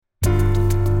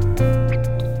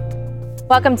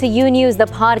Welcome to U News, the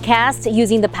podcast,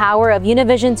 using the power of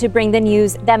Univision to bring the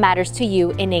news that matters to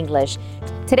you in English.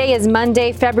 Today is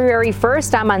Monday, February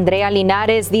 1st. I'm Andrea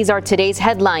Linares. These are today's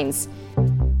headlines.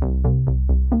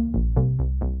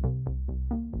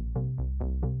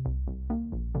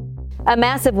 A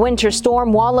massive winter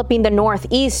storm walloping the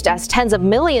Northeast as tens of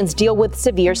millions deal with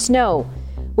severe snow.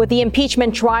 With the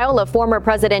impeachment trial of former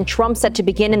President Trump set to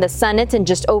begin in the Senate in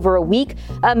just over a week,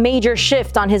 a major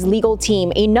shift on his legal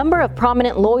team. A number of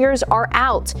prominent lawyers are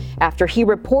out after he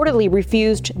reportedly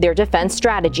refused their defense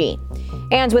strategy.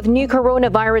 And with new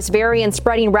coronavirus variants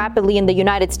spreading rapidly in the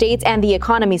United States and the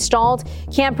economy stalled,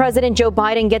 can President Joe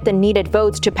Biden get the needed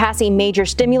votes to pass a major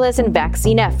stimulus and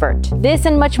vaccine effort? This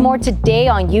and much more today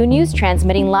on U News,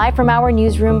 transmitting live from our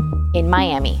newsroom in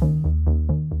Miami.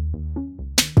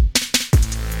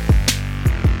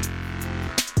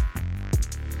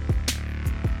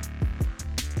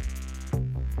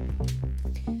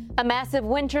 A massive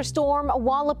winter storm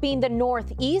walloping the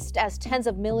Northeast as tens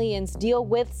of millions deal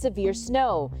with severe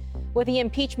snow. With the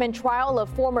impeachment trial of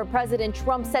former President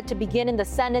Trump set to begin in the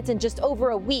Senate in just over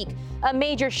a week, a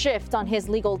major shift on his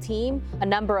legal team. A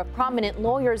number of prominent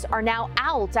lawyers are now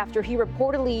out after he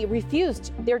reportedly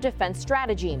refused their defense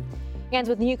strategy. And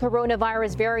with new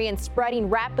coronavirus variants spreading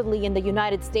rapidly in the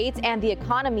United States and the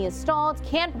economy is stalled,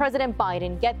 can President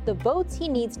Biden get the votes he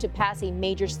needs to pass a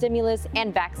major stimulus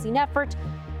and vaccine effort?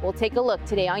 We'll take a look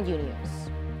today on U News.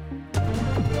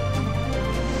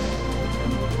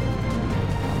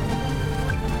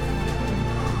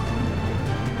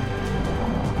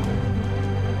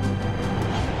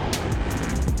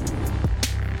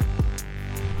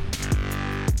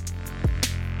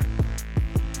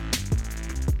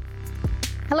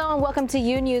 Hello and welcome to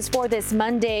U News for this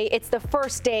Monday. It's the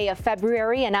first day of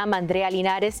February and I'm Andrea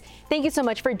Linares. Thank you so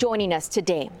much for joining us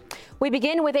today. We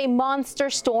begin with a monster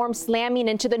storm slamming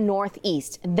into the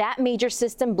Northeast. That major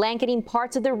system blanketing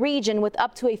parts of the region with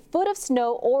up to a foot of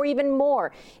snow or even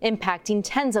more, impacting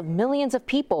tens of millions of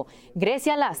people.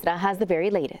 Grecia Lastra has the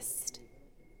very latest.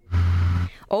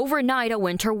 Overnight, a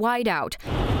winter whiteout.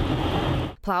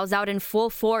 Plows out in full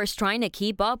force trying to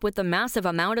keep up with the massive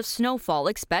amount of snowfall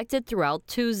expected throughout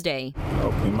Tuesday.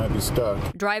 Oh, he might be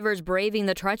stuck. Drivers braving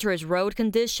the treacherous road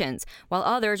conditions, while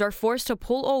others are forced to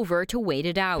pull over to wait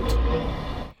it out.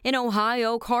 In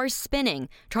Ohio, cars spinning,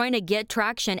 trying to get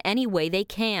traction any way they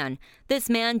can. This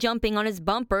man jumping on his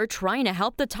bumper trying to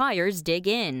help the tires dig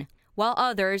in, while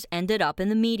others ended up in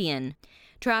the median.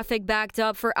 Traffic backed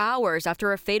up for hours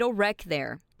after a fatal wreck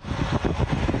there.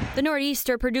 The Northeast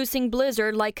are producing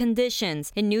blizzard-like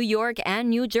conditions in New York and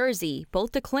New Jersey,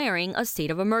 both declaring a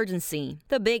state of emergency.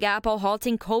 The Big Apple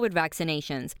halting COVID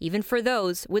vaccinations, even for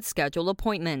those with scheduled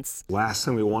appointments. Last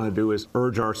thing we want to do is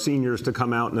urge our seniors to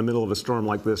come out in the middle of a storm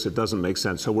like this. It doesn't make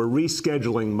sense. So we're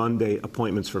rescheduling Monday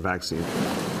appointments for vaccine.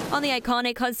 On the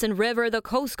iconic Hudson River, the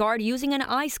Coast Guard using an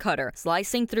ice cutter,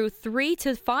 slicing through 3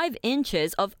 to 5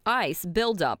 inches of ice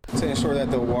buildup. To ensure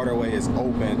that the waterway is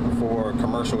open for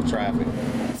commercial traffic.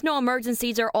 Snow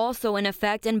emergencies are also in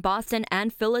effect in Boston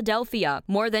and Philadelphia.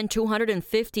 More than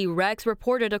 250 wrecks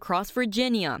reported across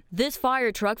Virginia. This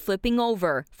fire truck flipping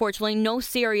over. Fortunately, no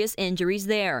serious injuries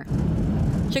there.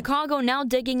 Chicago now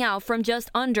digging out from just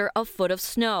under a foot of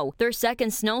snow, their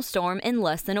second snowstorm in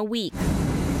less than a week.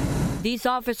 These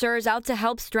officers out to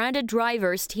help stranded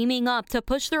drivers teaming up to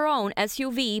push their own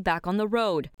SUV back on the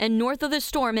road. And north of the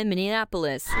storm in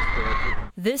Minneapolis,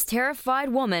 this terrified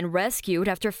woman rescued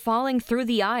after falling through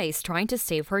the ice trying to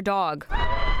save her dog.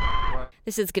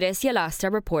 This is Grecia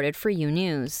Lastra reported for U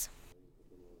News.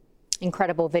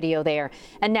 Incredible video there.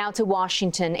 And now to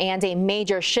Washington and a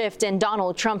major shift in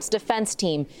Donald Trump's defense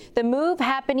team. The move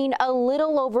happening a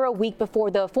little over a week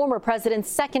before the former president's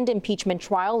second impeachment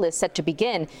trial is set to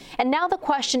begin. And now the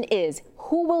question is,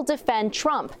 who will defend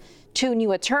Trump? 2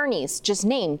 new attorneys just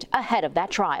named ahead of that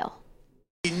trial.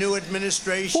 New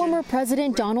administration. Former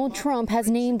President Donald Trump has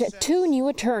named 2 new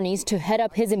attorneys to head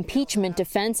up his impeachment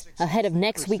defense ahead of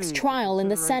next week's trial in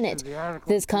the Senate.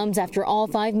 This comes after all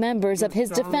 5 members of his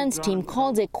defense team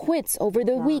called it quits over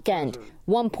the weekend.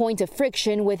 One point of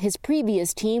friction with his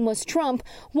previous team was Trump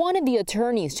wanted the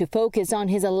attorneys to focus on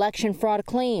his election fraud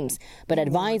claims, but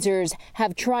advisors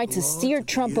have tried to steer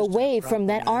Trump away from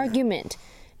that argument.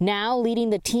 Now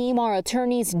leading the team are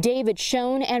attorneys David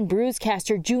Schoen and Bruce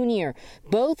Castor Jr.,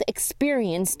 both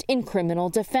experienced in criminal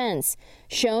defense.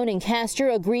 Schoen and Castor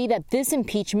agree that this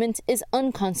impeachment is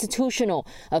unconstitutional,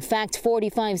 a fact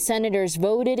 45 senators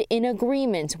voted in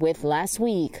agreement with last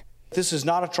week. This is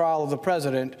not a trial of the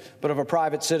president, but of a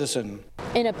private citizen.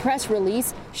 In a press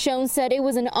release, Schoen said it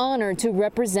was an honor to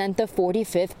represent the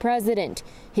 45th president.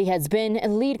 He has been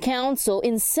lead counsel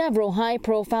in several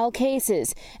high-profile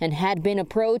cases and had been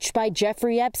approached by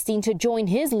Jeffrey Epstein to join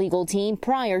his legal team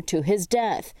prior to his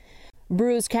death.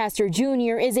 Bruce Castor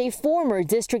Jr. is a former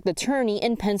district attorney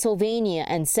in Pennsylvania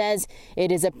and says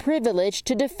it is a privilege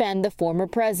to defend the former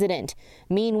president.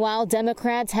 Meanwhile,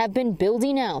 Democrats have been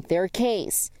building out their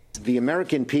case. The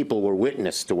American people were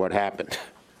witness to what happened.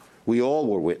 We all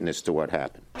were witness to what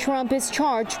happened. Trump is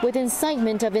charged with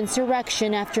incitement of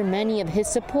insurrection after many of his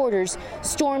supporters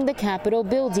stormed the Capitol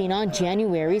building on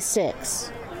January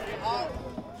 6.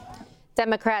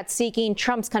 Democrats seeking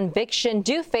Trump's conviction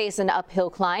do face an uphill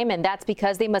climb, and that's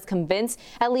because they must convince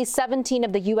at least 17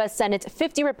 of the U.S. Senate's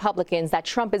 50 Republicans that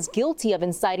Trump is guilty of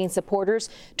inciting supporters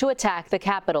to attack the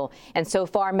Capitol. And so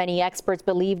far, many experts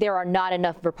believe there are not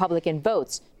enough Republican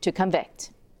votes to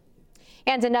convict.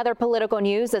 And in other political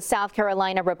news, the South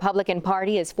Carolina Republican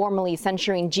Party is formally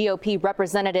censuring GOP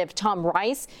Representative Tom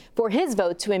Rice for his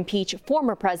vote to impeach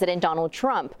former President Donald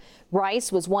Trump.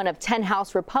 Rice was one of 10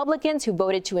 House Republicans who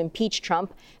voted to impeach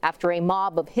Trump after a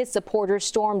mob of his supporters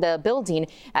stormed the building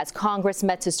as Congress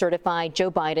met to certify Joe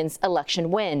Biden's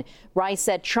election win. Rice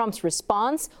said Trump's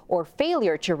response or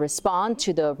failure to respond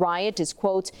to the riot is,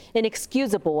 quote,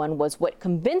 inexcusable and was what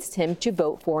convinced him to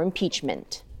vote for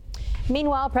impeachment.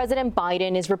 Meanwhile, President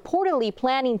Biden is reportedly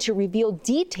planning to reveal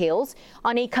details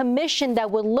on a commission that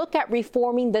would look at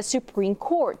reforming the Supreme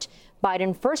Court.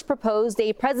 Biden first proposed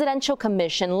a presidential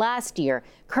commission last year.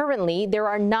 Currently, there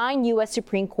are 9 U.S.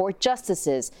 Supreme Court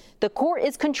justices. The court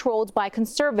is controlled by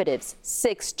conservatives,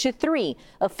 6-3.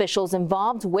 Officials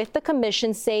involved with the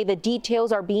commission say the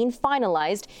details are being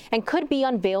finalized and could be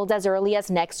unveiled as early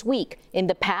as next week. In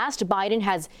the past, Biden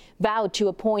has vowed to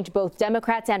appoint both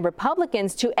Democrats and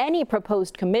Republicans to any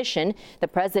proposed commission. The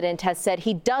president has said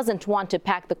he doesn't want to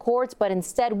pack the courts, but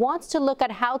instead wants to look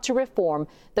at how to reform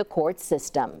the court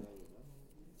system.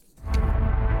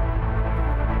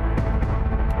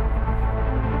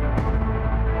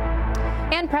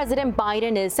 And President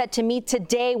Biden is set to meet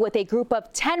today with a group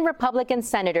of 10 Republican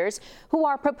senators who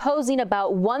are proposing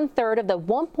about 1/3 of the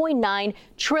 $1.9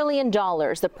 trillion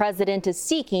the president is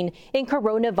seeking in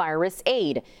coronavirus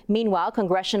aid. Meanwhile,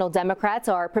 congressional Democrats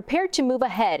are prepared to move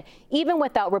ahead even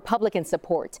without Republican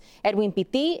support. Edwin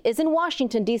Pitti is in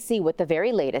Washington, D.C. with the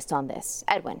very latest on this.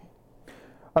 Edwin.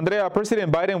 Andrea,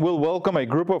 President Biden will welcome a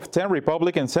group of 10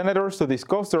 Republican senators to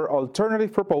discuss their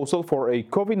alternative proposal for a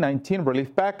COVID-19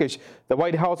 relief package. The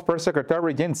White House Press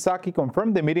Secretary Jen Psaki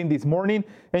confirmed the meeting this morning,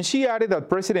 and she added that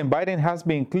President Biden has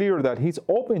been clear that he's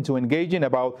open to engaging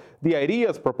about the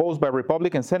ideas proposed by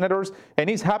Republican senators and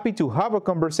is happy to have a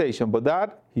conversation, but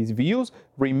that his views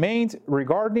remained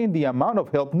regarding the amount of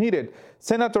help needed.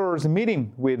 Senators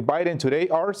meeting with Biden today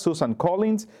are Susan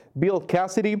Collins, Bill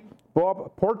Cassidy,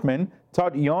 Bob Portman,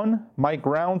 Todd Young, Mike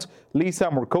Rounds, Lisa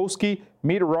Murkowski,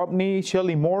 Mitt Romney,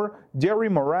 Shelley Moore, Jerry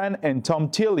Moran, and Tom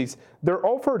Tillis. Their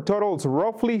offer totals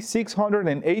roughly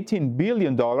 $618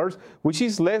 billion, which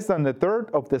is less than a third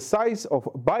of the size of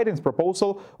Biden's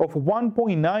proposal of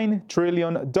 $1.9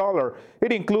 trillion.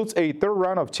 It includes a third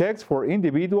round of checks for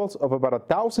individuals of about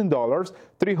 $1,000,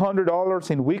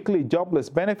 $300 in weekly jobless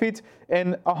benefits,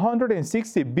 and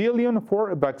 $160 billion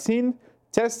for vaccine,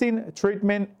 testing,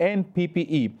 treatment, and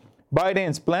PPE.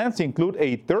 Biden's plans include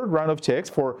a third round of checks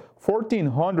for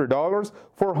 $1,400,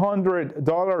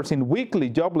 $400 in weekly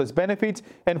jobless benefits,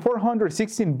 and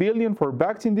 $416 billion for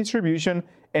vaccine distribution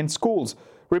and schools.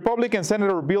 Republican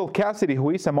Senator Bill Cassidy, who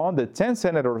is among the 10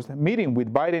 senators meeting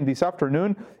with Biden this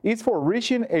afternoon, is for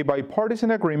reaching a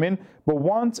bipartisan agreement but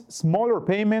wants smaller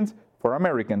payments for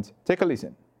Americans. Take a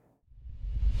listen.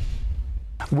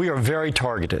 We are very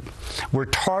targeted. We're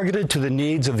targeted to the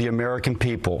needs of the American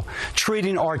people,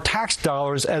 treating our tax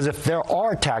dollars as if there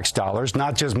are tax dollars,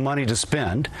 not just money to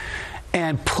spend,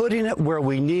 and putting it where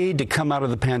we need to come out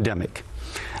of the pandemic.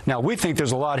 Now, we think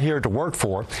there's a lot here to work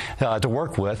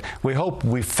with. We hope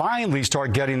we finally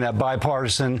start getting that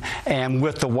bipartisan and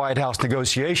with the White House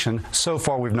negotiation. So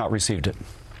far, we've not received it.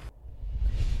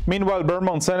 Meanwhile,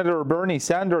 Vermont Senator Bernie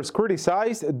Sanders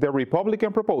criticized the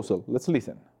Republican proposal. Let's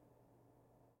listen.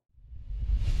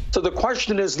 So the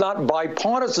question is not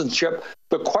bipartisanship.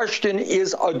 The question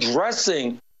is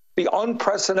addressing the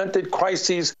unprecedented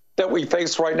crises that we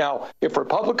face right now. If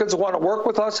Republicans want to work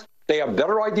with us, they have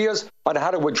better ideas on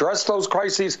how to address those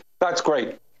crises, that's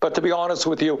great. But to be honest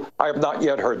with you, I have not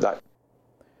yet heard that.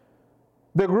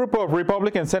 The group of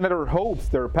Republican senators hopes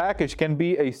their package can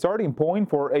be a starting point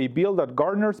for a bill that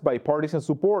garners bipartisan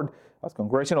support as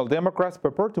congressional Democrats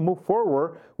prepare to move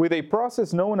forward with a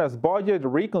process known as budget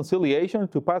reconciliation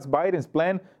to pass Biden's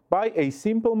plan by a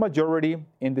simple majority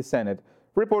in the Senate.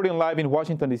 Reporting live in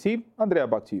Washington, D.C., Andrea,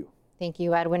 back to you. Thank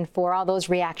you, Edwin, for all those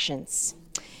reactions.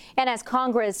 And as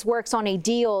Congress works on a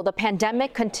deal, the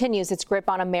pandemic continues its grip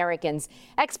on Americans.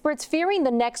 Experts fearing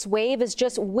the next wave is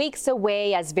just weeks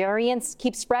away as variants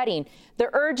keep spreading.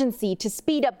 The urgency to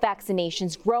speed up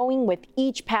vaccinations growing with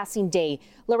each passing day.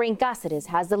 Lorraine Cáceres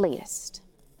has the latest.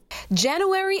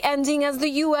 January ending as the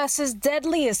U.S.'s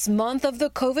deadliest month of the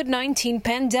COVID-19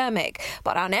 pandemic,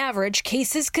 but on average,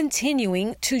 cases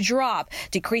continuing to drop,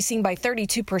 decreasing by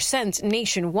 32%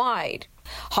 nationwide.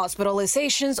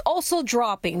 Hospitalizations also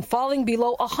dropping, falling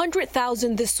below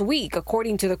 100,000 this week,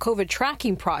 according to the COVID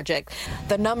tracking project.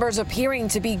 The numbers appearing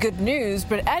to be good news,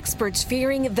 but experts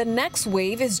fearing the next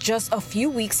wave is just a few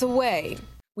weeks away.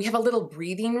 We have a little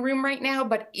breathing room right now,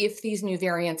 but if these new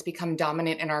variants become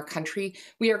dominant in our country,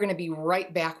 we are going to be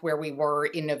right back where we were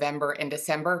in November and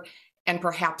December, and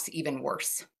perhaps even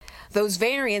worse. Those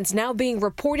variants now being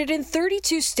reported in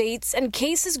 32 states and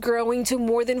cases growing to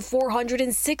more than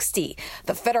 460.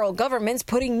 The federal government's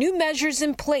putting new measures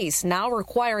in place, now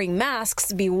requiring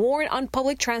masks be worn on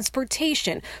public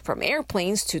transportation, from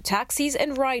airplanes to taxis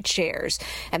and ride shares.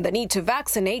 And the need to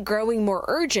vaccinate growing more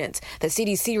urgent. The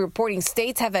CDC reporting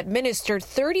states have administered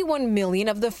 31 million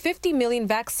of the 50 million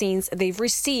vaccines they've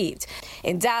received.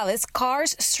 In Dallas,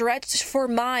 cars stretched for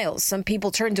miles. Some people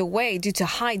turned away due to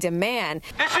high demand.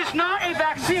 This is not a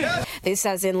vaccine. This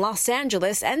as in Los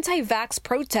Angeles, anti-vax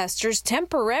protesters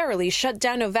temporarily shut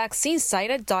down a vaccine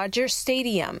site at Dodger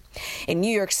Stadium. In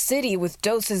New York City, with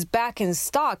doses back in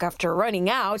stock after running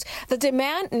out, the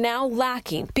demand now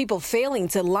lacking, people failing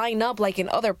to line up like in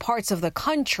other parts of the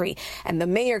country, and the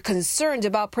mayor concerned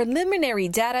about preliminary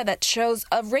data that shows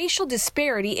a racial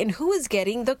disparity in who is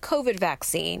getting the COVID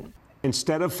vaccine.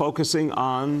 Instead of focusing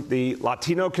on the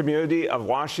Latino community of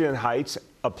Washington Heights,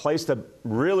 a place that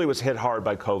really was hit hard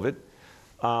by COVID,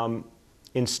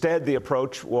 instead the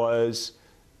approach was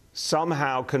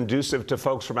somehow conducive to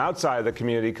folks from outside the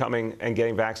community coming and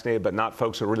getting vaccinated, but not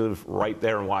folks who live right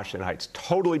there in Washington Heights.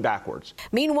 Totally backwards.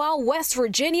 Meanwhile, West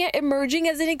Virginia emerging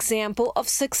as an example of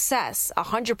success.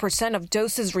 100% of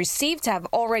doses received have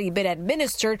already been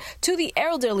administered to the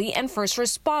elderly and first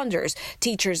responders.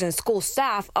 Teachers and school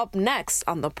staff up next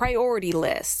on the priority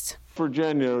list.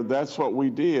 Virginia, that's what we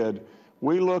did.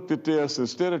 We looked at this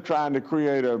instead of trying to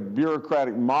create a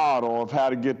bureaucratic model of how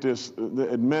to get this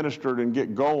administered and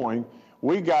get going.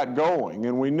 We got going,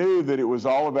 and we knew that it was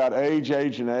all about age,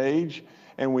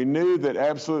 and we knew that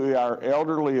absolutely our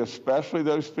elderly, especially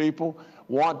those people,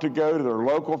 want to go to their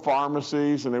local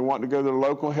pharmacies and they want to go to their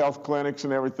local health clinics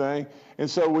and everything. And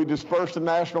so we dispersed the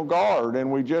National Guard,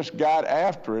 and we just got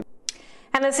after it.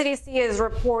 And the CDC is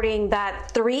reporting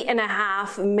that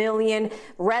 3.5 million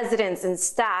residents and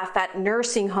staff at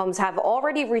nursing homes have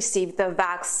already received the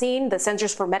vaccine. The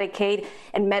Centers for Medicaid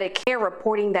and Medicare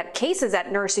reporting that cases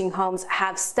at nursing homes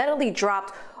have steadily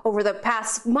dropped over the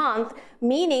past month,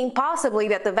 meaning possibly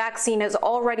that the vaccine is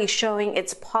already showing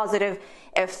its positive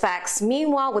effects.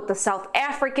 Meanwhile, with the South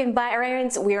African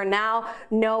variants, we are now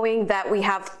knowing that we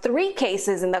have 3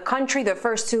 cases in the country. The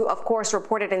first 2, of course,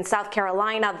 reported in South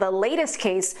Carolina. The latest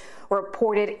case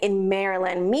reported in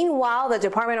Maryland. Meanwhile, the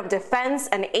Department of Defense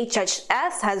and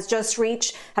HHS have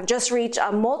just reached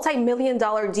a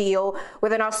multi-million-dollar deal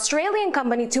with an Australian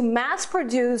company to mass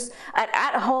produce an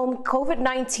at-home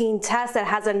COVID-19 test that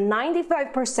has a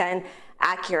 95%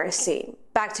 accuracy.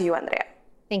 Back to you, Andrea.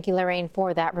 Thank you, Lorraine,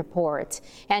 for that report.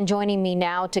 And joining me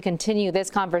now to continue this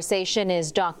conversation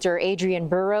is Dr. Adrian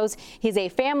Burrows. He's a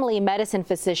family medicine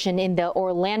physician in the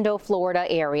Orlando, Florida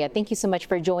area. Thank you so much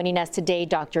for joining us today,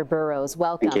 Dr. Burrows.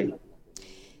 Welcome. Thank you.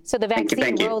 So the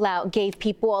vaccine rollout gave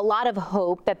people a lot of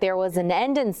hope that there was an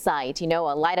end in sight, a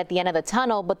light at the end of the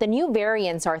tunnel, but the new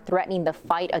variants are threatening the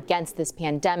fight against this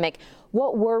pandemic.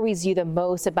 What worries you the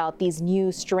most about these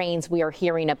new strains we are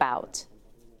hearing about?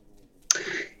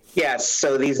 Yes,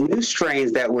 so these new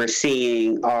strains that we're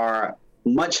seeing are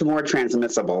much more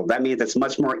transmissible. That means it's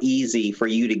much more easy for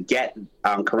you to get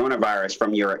coronavirus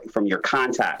from your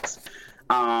contacts.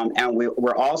 And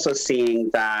we're also seeing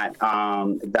that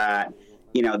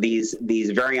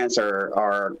these variants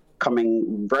are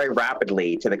coming very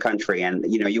rapidly to the country. And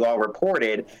you all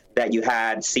reported that you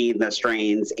had seen the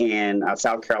strains in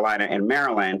South Carolina and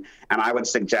Maryland, and I would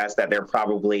suggest that they're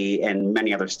probably in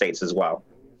many other states as well.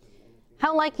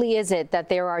 How likely is it that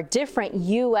there are different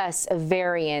U.S.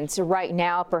 variants right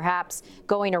now, perhaps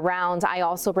going around? I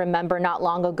also remember not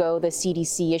long ago, the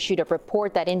CDC issued a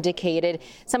report that indicated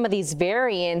some of these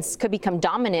variants could become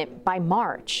dominant by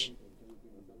March.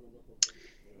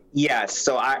 Yes,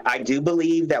 so I do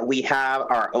believe that we have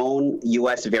our own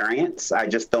U.S. variants. I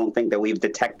just don't think that we've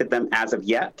detected them as of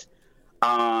yet.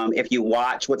 If you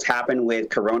watch what's happened with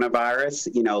coronavirus,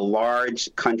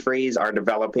 large countries are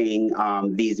developing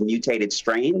these mutated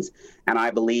strains, and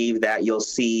I believe that you'll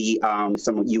see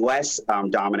some U.S.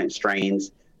 Dominant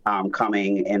strains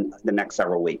coming in the next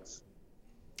several weeks.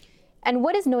 And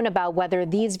what is known about whether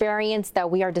these variants that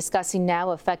we are discussing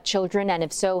now affect children, and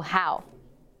if so, how?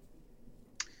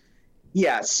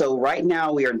 Yeah, so right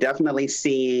now we are definitely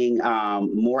seeing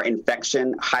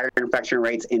higher infection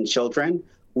rates in children.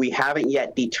 We haven't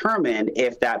yet determined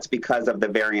if that's because of the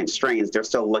variant strains. They're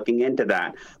still looking into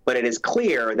that. But it is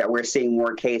clear that we're seeing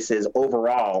more cases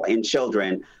overall in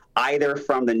children, either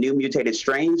from the new mutated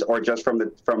strains or just from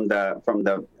the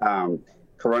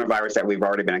coronavirus that we've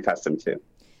already been accustomed to.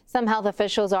 Some health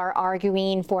officials are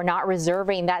arguing for not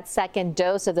reserving that second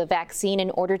dose of the vaccine in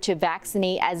order to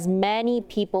vaccinate as many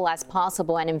people as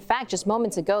possible. And in fact, just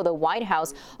moments ago, the White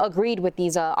House agreed with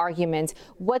these arguments.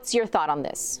 What's your thought on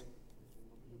this?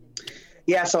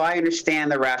 Yeah, so I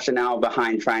understand the rationale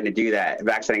behind trying to do that,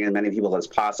 vaccinating as many people as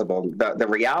possible. The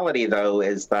reality, though,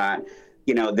 is that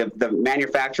the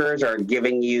manufacturers are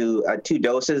giving you 2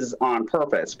 doses on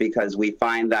purpose because we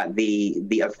find that the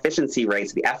efficiency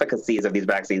rates, the efficacies of these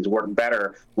vaccines work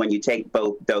better when you take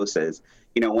both doses.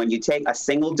 When you take a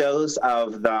single dose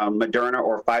of the Moderna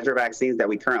or Pfizer vaccines that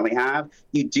we currently have,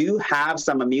 you do have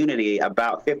some immunity,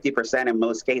 about 50% in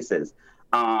most cases.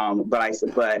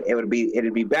 But it'd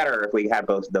be better if we had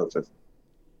both doses.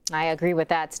 I agree with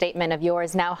that statement of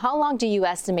yours. Now, how long do you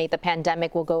estimate the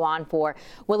pandemic will go on for?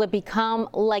 Will it become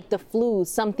like the flu,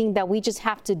 something that we just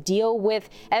have to deal with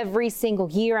every single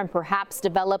year and perhaps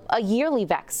develop a yearly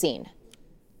vaccine?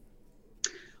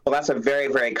 Well, that's a very,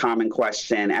 very common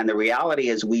question. And the reality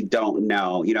is we don't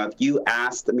know. If you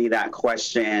asked me that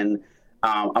question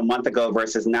a month ago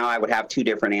versus now, I would have 2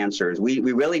 different answers. We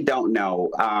really don't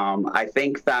know. I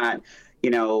think that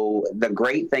the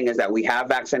great thing is that we have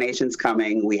vaccinations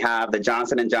coming. We have the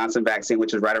Johnson & Johnson vaccine,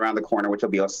 which is right around the corner, which will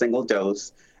be a single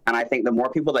dose. And I think the more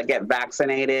people that get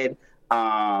vaccinated,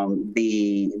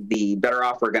 the better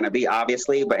off we're going to be,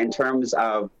 obviously. But in terms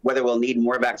of whether we'll need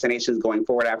more vaccinations going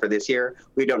forward after this year,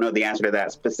 we don't know the answer to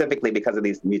that, specifically because of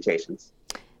these mutations.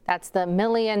 That's the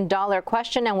million-dollar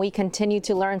question, and we continue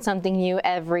to learn something new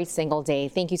every single day.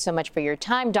 Thank you so much for your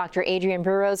time, Dr. Adrian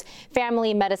Burrows,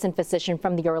 family medicine physician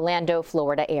from the Orlando,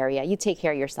 Florida area. You take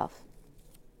care of yourself.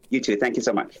 You too. Thank you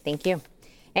so much. Thank you.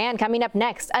 And coming up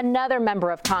next, another member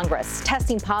of Congress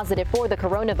testing positive for the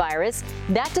coronavirus,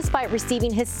 that despite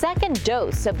receiving his second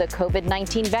dose of the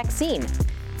COVID-19 vaccine.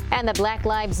 And the Black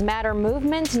Lives Matter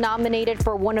movement nominated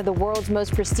for one of the world's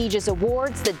most prestigious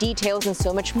awards. The details and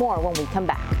so much more when we come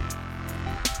back.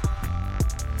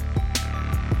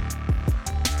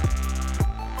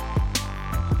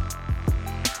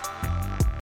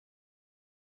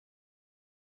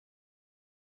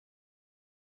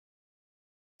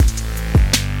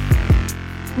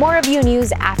 More of U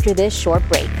News after this short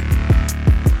break.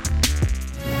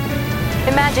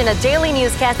 Imagine a daily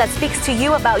newscast that speaks to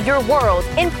you about your world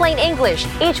in plain English.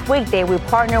 Each weekday, we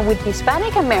partner with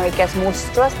Hispanic America's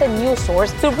most trusted news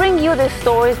source to bring you the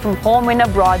stories from home and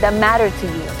abroad that matter to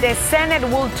you. The Senate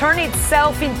will turn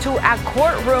itself into a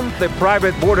courtroom. The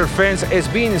private border fence is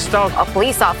being installed. A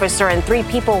police officer and 3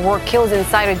 people were killed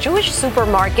inside a Jewish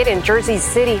supermarket in Jersey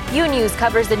City. U News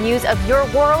covers the news of your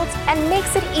world and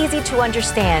makes it easy to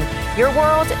understand. Your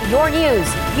world, your news.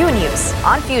 U News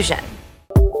on Fusion.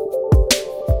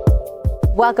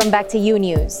 Welcome back to U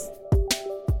News.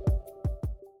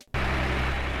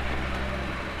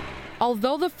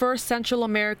 Although the first Central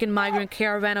American migrant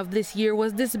caravan of this year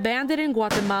was disbanded in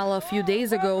Guatemala a few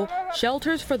days ago,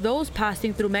 shelters for those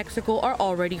passing through Mexico are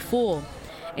already full.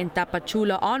 In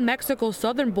Tapachula, on Mexico's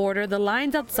southern border, the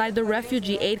lines outside the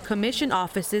Refugee Aid Commission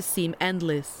offices seem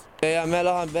endless.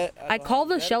 I call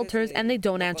the shelters and they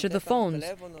don't answer the phones.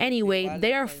 Anyway,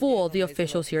 they are full, the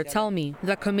officials here tell me.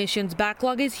 The Commission's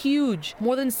backlog is huge.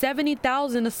 More than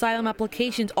 70,000 asylum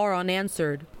applications are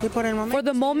unanswered. For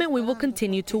the moment, we will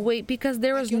continue to wait because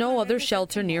there is no other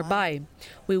shelter nearby.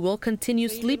 We will continue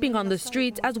sleeping on the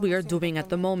streets as we are doing at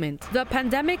the moment. The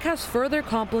pandemic has further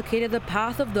complicated the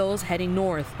path of those heading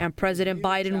north, and President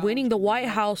Biden winning the White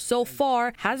House so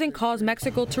far hasn't caused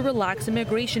Mexico to relax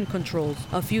immigration controls.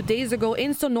 A few days ago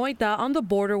in Sonoita on the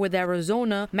border with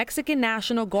Arizona, Mexican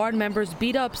National Guard members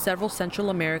beat up several Central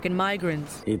American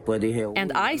migrants.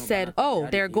 And I said, oh,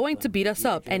 they're going to beat us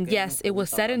up. And yes, it was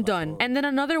said and done. And then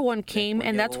another one came,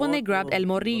 and that's when they grabbed El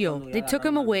Morrillo. They took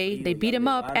him away, they beat him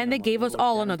up, and they gave us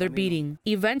all another beating.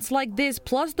 Events like this,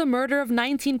 plus the murder of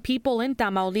 19 people in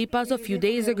Tamaulipas a few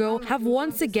days ago, have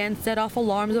once again set off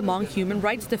alarms among human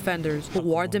rights defenders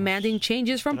who are demanding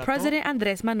changes from President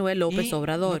Andrés Manuel López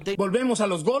Obrador.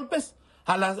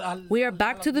 We are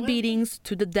back to the beatings,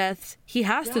 to the deaths. He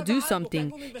has to do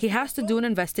something. He has to do an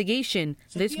investigation.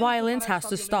 This violence has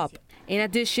to stop. In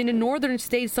addition, in northern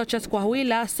states such as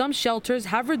Coahuila, some shelters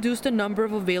have reduced the number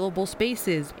of available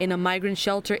spaces. In a migrant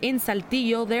shelter in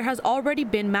Saltillo, there has already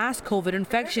been mass COVID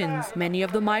infections. Many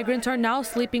of the migrants are now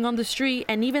sleeping on the street,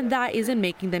 and even that isn't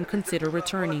making them consider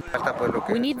returning.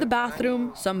 We need the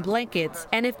bathroom, some blankets,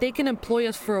 and if they can employ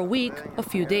us for a week, a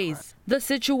few days. The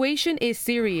situation is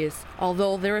serious,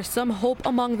 although there is some hope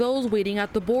among those waiting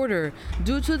at the border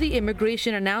due to the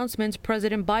immigration announcements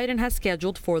President Biden has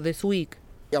scheduled for this week.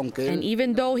 And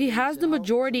even though he has the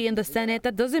majority in the Senate,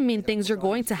 that doesn't mean things are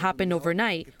going to happen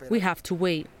overnight. We have to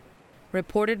wait.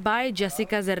 Reported by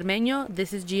Jessica Zermeño,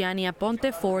 this is Gianni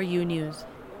Aponte for U News.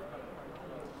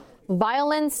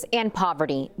 Violence and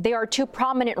poverty. They are two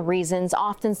prominent reasons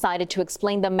often cited to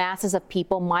explain the masses of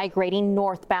people migrating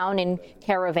northbound in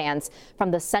caravans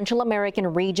from the Central American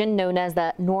region known as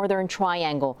the Northern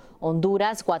Triangle,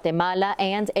 Honduras, Guatemala,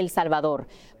 and El Salvador.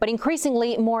 But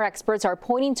increasingly, more experts are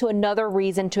pointing to another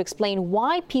reason to explain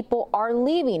why people are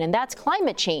leaving, and that's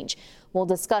climate change. We'll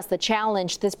discuss the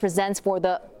challenge this presents for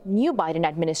the new Biden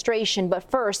administration. But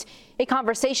first, a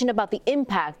conversation about the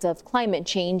impact of climate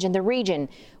change in the region.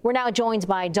 We're now joined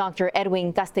by Dr.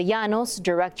 Edwin Castellanos,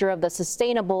 director of the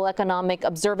Sustainable Economic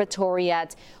Observatory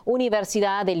at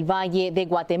Universidad del Valle de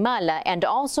Guatemala, and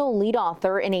also lead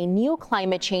author in a new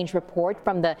climate change report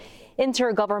from the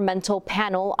Intergovernmental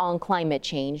Panel on Climate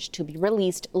Change to be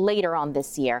released later on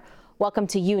this year. Welcome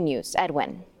to U News,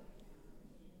 Edwin.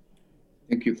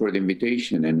 Thank you for the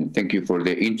invitation, and thank you for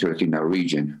the interest in our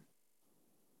region.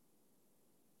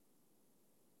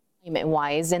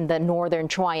 Climate-wise, in the Northern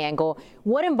Triangle,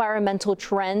 what environmental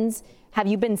trends have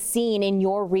you been seeing in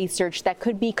your research that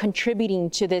could be contributing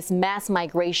to this mass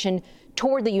migration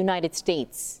toward the United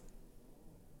States?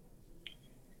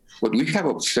 What we have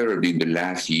observed in the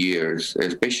last years,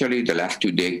 especially the last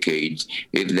 2 decades,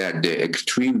 is that the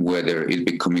extreme weather is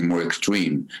becoming more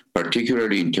extreme,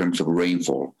 particularly in terms of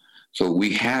rainfall. So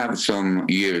we have some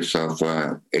years of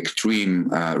extreme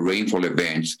rainfall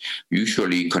events,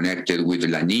 usually connected with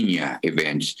La Niña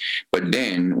events. But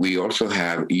then we also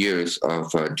have years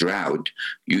of drought,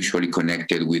 usually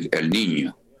connected with El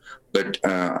Niño. But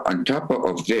on top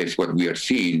of this, what we are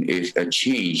seeing is a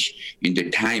change in the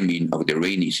timing of the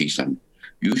rainy season.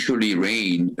 Usually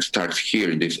rain starts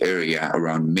here in this area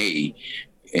around May.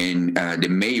 And the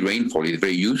May rainfall is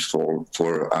very useful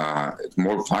for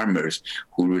small farmers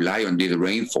who rely on this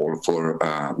rainfall for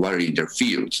watering their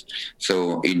fields.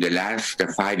 So in the last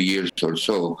 5 years or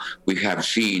so, we have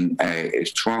seen a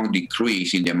strong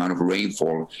decrease in the amount of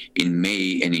rainfall in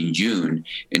May and in June.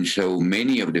 And so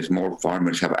many of the small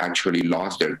farmers have actually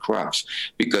lost their crops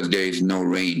because there is no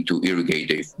rain to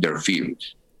irrigate their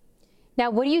fields. Now,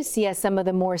 what do you see as some of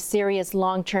the more serious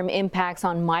long-term impacts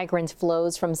on migrant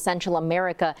flows from Central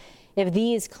America if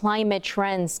these climate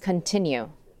trends continue?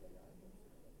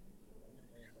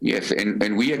 Yes,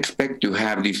 and we expect to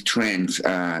have these trends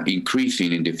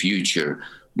increasing in the future.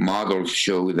 Models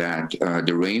show that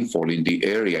the rainfall in the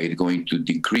area is going to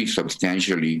decrease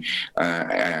substantially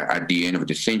at the end of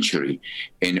the century.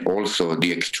 And also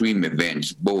the extreme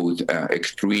events, both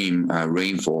extreme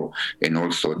rainfall and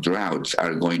also droughts,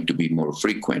 are going to be more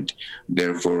frequent,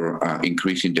 therefore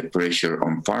increasing the pressure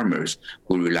on farmers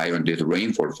who rely on this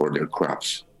rainfall for their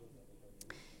crops.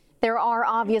 There are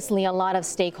obviously a lot of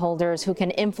stakeholders who can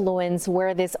influence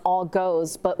where this all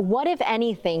goes, but what, if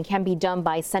anything, can be done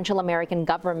by Central American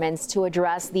governments to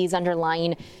address these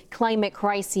underlying climate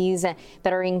crises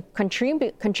that are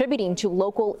contributing to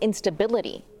local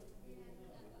instability?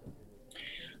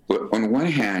 Well, on one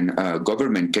hand,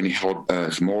 government can help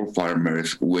small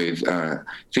farmers with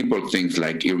simple things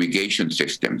like irrigation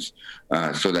systems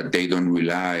so that they don't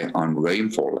rely on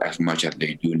rainfall as much as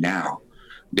they do now.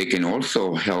 They can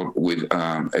also help with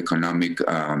economic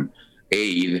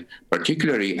aid,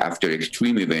 particularly after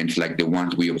extreme events like the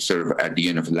ones we observed at the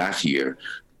end of last year,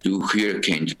 2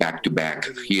 hurricanes back-to-back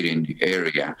here in the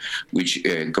area, which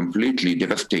completely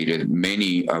devastated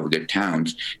many of the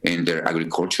towns and their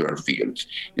agricultural fields.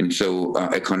 And so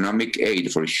economic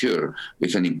aid, for sure,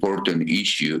 is an important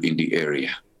issue in the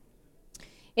area.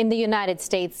 In the United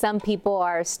States, some people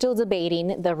are still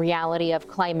debating the reality of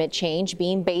climate change.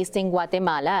 Being based in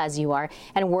Guatemala, as you are,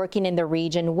 and working in the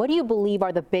region, what do you believe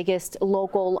are the biggest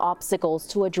local obstacles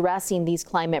to addressing these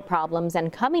climate problems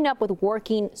and coming up with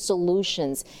working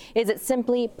solutions? Is it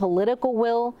simply political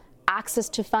will, access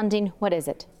to funding? What is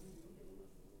it?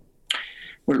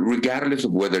 Well, regardless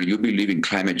of whether you believe in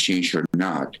climate change or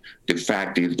not, the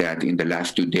fact is that in the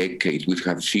last 2 decades, we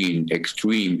have seen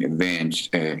extreme events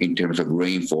in terms of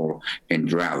rainfall and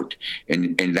drought.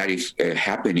 And that is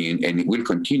happening, and it will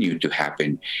continue to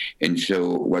happen. And so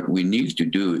what we need to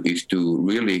do is to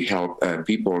really help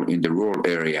people in the rural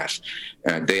areas.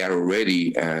 They are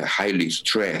already highly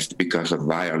stressed because of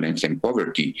violence and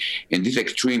poverty. And these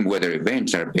extreme weather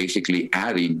events are basically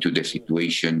adding to the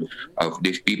situation of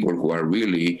these people who are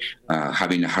really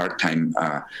having a hard time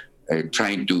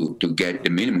trying to get the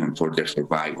minimum for their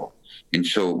survival. And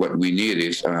so what we need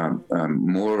is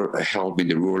more help in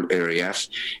the rural areas.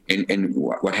 And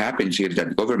what happens is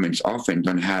that governments often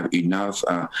don't have enough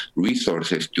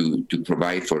resources to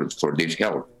provide for this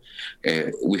help.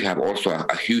 We have also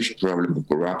a huge problem of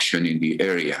corruption in the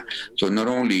area. So not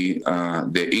only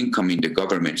the income in the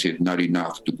government is not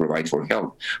enough to provide for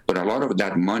help, but a lot of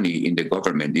that money in the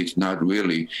government is not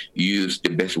really used the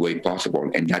best way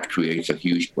possible, and that creates a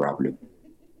huge problem.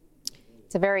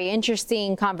 It's a very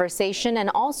interesting conversation and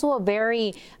also a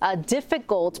very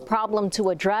difficult problem to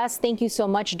address. Thank you so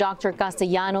much, Dr.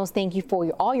 Castellanos. Thank you for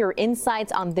all your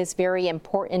insights on this very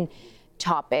important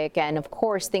topic. And of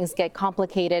course, things get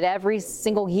complicated every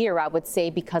single year, I would say,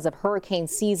 because of hurricane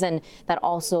season that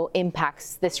also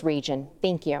impacts this region.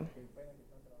 Thank you.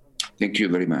 Thank you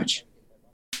very much.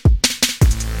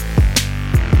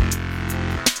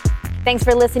 Thanks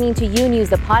for listening to U News,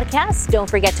 the podcast. Don't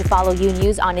forget to follow U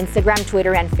News on Instagram,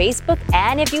 Twitter, and Facebook.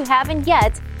 And if you haven't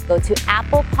yet, go to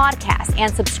Apple Podcasts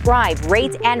and subscribe,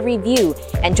 rate, and review.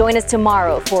 And join us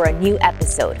tomorrow for a new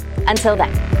episode. Until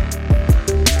then.